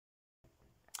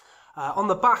On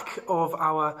the back of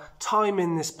our time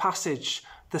in this passage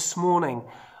this morning,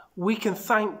 we can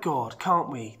thank God, can't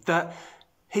we, that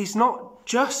he's not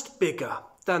just bigger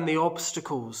than the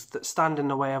obstacles that stand in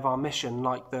the way of our mission,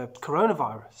 like the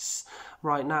coronavirus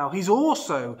right now. He's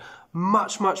also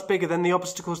much, much bigger than the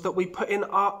obstacles that we put in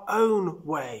our own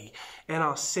way, in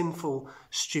our sinful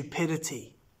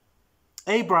stupidity.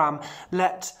 Abraham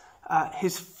let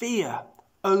his fear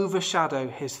overshadow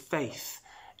his faith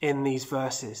in these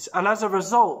verses. And as a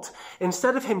result,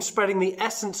 instead of him spreading the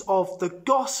essence of the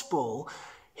gospel,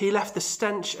 he left the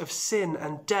stench of sin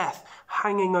and death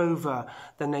hanging over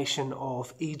the nation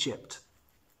of Egypt.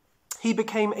 He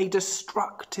became a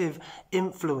destructive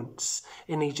influence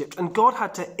in Egypt, and God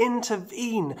had to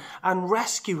intervene and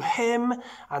rescue him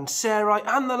and Sarai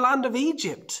and the land of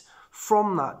Egypt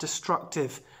from that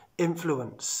destructive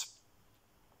influence.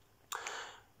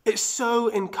 It's so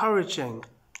encouraging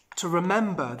to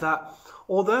remember that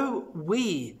although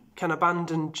we can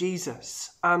abandon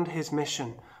Jesus and his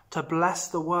mission to bless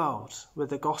the world with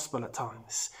the gospel at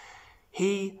times,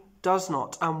 he does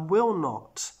not and will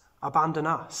not abandon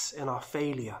us in our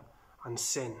failure and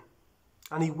sin.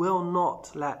 And he will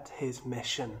not let his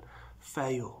mission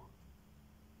fail.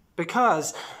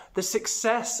 Because the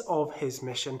success of his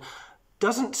mission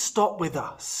doesn't stop with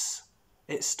us.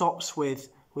 It stops with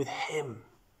him.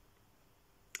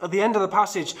 At the end of the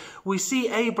passage, we see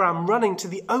Abraham running to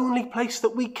the only place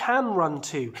that we can run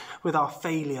to with our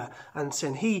failure and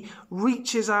sin. He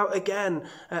reaches out again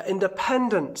in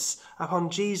dependence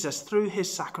upon Jesus through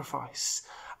his sacrifice,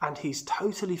 and he's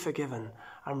totally forgiven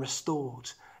and restored,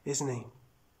 isn't he?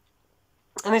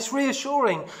 And it's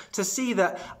reassuring to see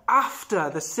that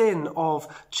after the sin of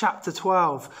chapter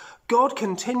 12, God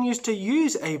continues to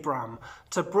use Abraham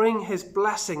to bring his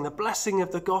blessing, the blessing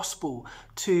of the gospel,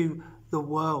 to the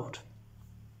world.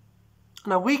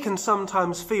 Now, we can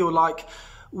sometimes feel like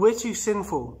we're too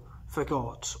sinful for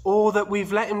God, or that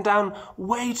we've let him down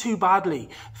way too badly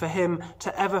for him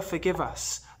to ever forgive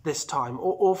us this time,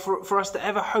 or for us to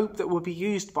ever hope that we'll be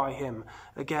used by him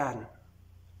again.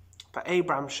 But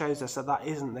Abraham shows us that that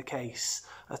isn't the case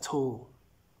at all.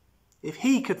 If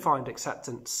he could find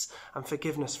acceptance and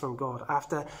forgiveness from God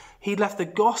after he'd left the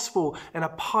gospel in a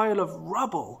pile of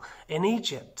rubble in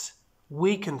Egypt,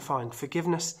 we can find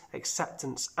forgiveness,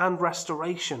 acceptance, and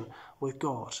restoration with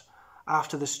God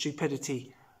after the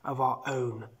stupidity of our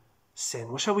own sin.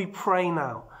 Well, shall we pray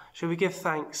now? Shall we give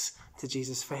thanks to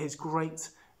Jesus for his great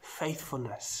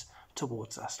faithfulness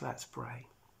towards us? Let's pray.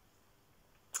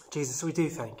 Jesus, we do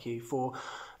thank you for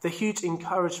the huge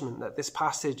encouragement that this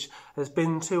passage has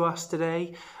been to us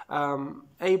today.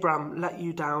 Abraham let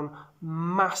you down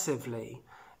massively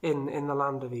in the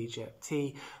land of Egypt.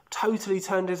 He totally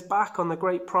turned his back on the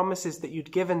great promises that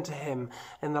you'd given to him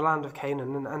in the land of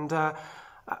Canaan.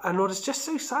 And Lord, it's just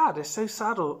so sad. It's so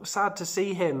sad to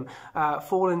see him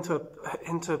fall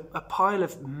into a pile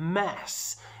of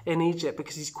mess in Egypt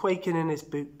because he's quaking in his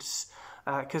boots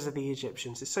because of the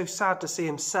Egyptians. It's so sad to see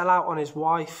him sell out on his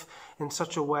wife in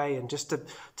such a way and just to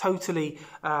totally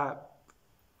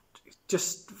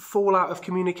just fall out of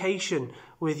communication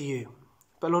with you.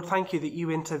 But Lord, thank you that you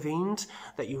intervened,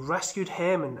 that you rescued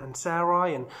him and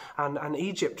Sarai and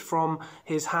Egypt from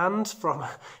his hand, from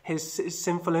his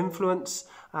sinful influence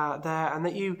there, and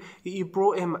that you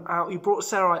brought him out. You brought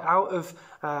Sarai out of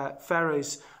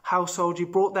Pharaoh's household. You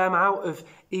brought them out of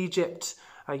Egypt.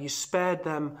 You spared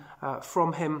them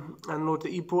from him, and Lord,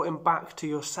 that you brought him back to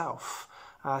yourself,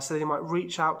 so that he might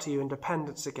reach out to you in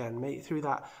dependence again, maybe through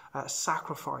that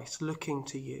sacrifice, looking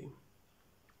to you.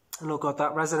 And Lord God,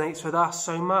 that resonates with us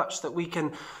so much that we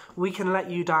can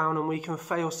let you down and we can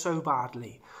fail so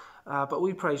badly. But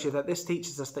we praise you that this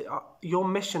teaches us that your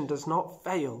mission does not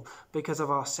fail because of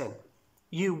our sin.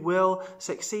 You will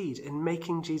succeed in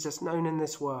making Jesus known in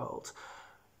this world.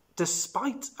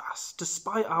 Despite us,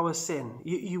 despite our sin,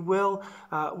 you will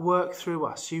work through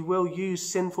us. You will use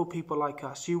sinful people like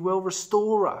us. You will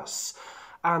restore us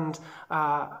and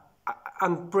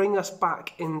bring us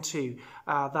back into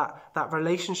that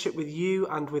relationship with you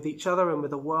and with each other and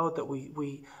with the world that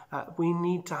we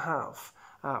need to have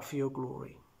for your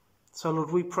glory. So,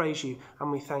 Lord, we praise you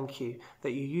and we thank you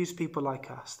that you use people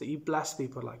like us, that you bless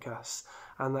people like us,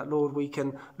 and that, Lord, we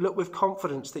can look with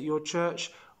confidence that your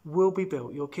church will be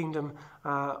built, your kingdom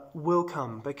will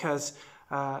come, because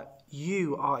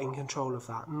you are in control of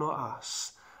that, not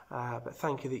us. But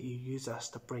thank you that you use us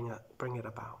to bring it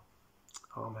about.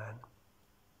 Amen.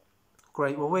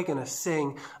 Great. Well, we're going to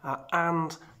sing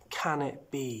And Can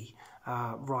It Be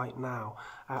right now.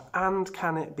 And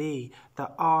can it be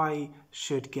that I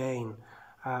should gain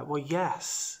well,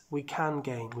 yes, we can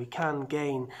gain. We can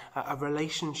gain a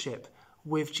relationship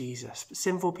with Jesus. But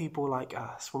sinful people like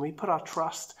us, when we put our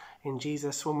trust in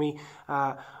Jesus, when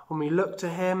we look to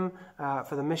him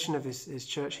for the mission of his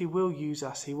church, he will use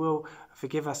us. He will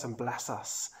forgive us and bless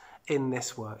us in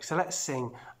this work. So let's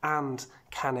sing "And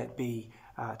Can It Be"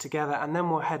 together, and then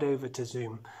we'll head over to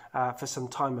Zoom for some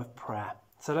time of prayer.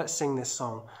 So let's sing this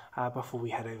song before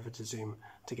we head over to Zoom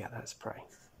together. Let's pray.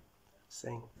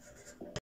 Sing.